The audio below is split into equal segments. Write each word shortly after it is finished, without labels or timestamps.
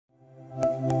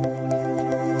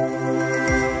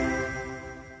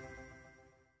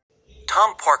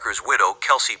Parker's widow,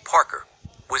 Kelsey Parker,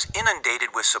 was inundated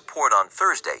with support on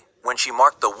Thursday when she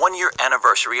marked the one-year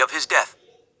anniversary of his death.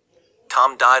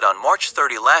 Tom died on March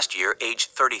 30 last year,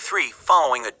 aged 33,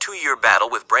 following a 2-year battle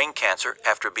with brain cancer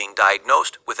after being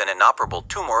diagnosed with an inoperable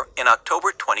tumor in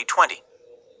October 2020.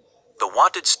 The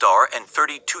wanted star and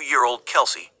 32-year-old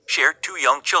Kelsey shared 2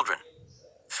 young children,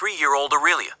 3-year-old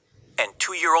Aurelia and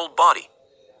 2-year-old Bodhi.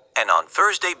 And on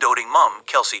Thursday, doting mom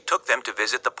Kelsey took them to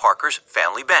visit the Parkers'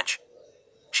 family bench.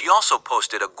 She also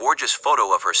posted a gorgeous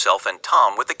photo of herself and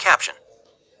Tom with the caption,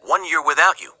 "1 year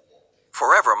without you.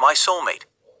 Forever my soulmate."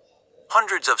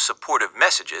 Hundreds of supportive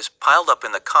messages piled up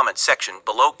in the comment section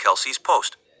below Kelsey's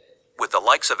post, with the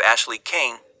likes of Ashley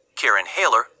Cain, Kieran,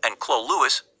 Hayler, and Chloe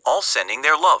Lewis all sending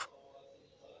their love.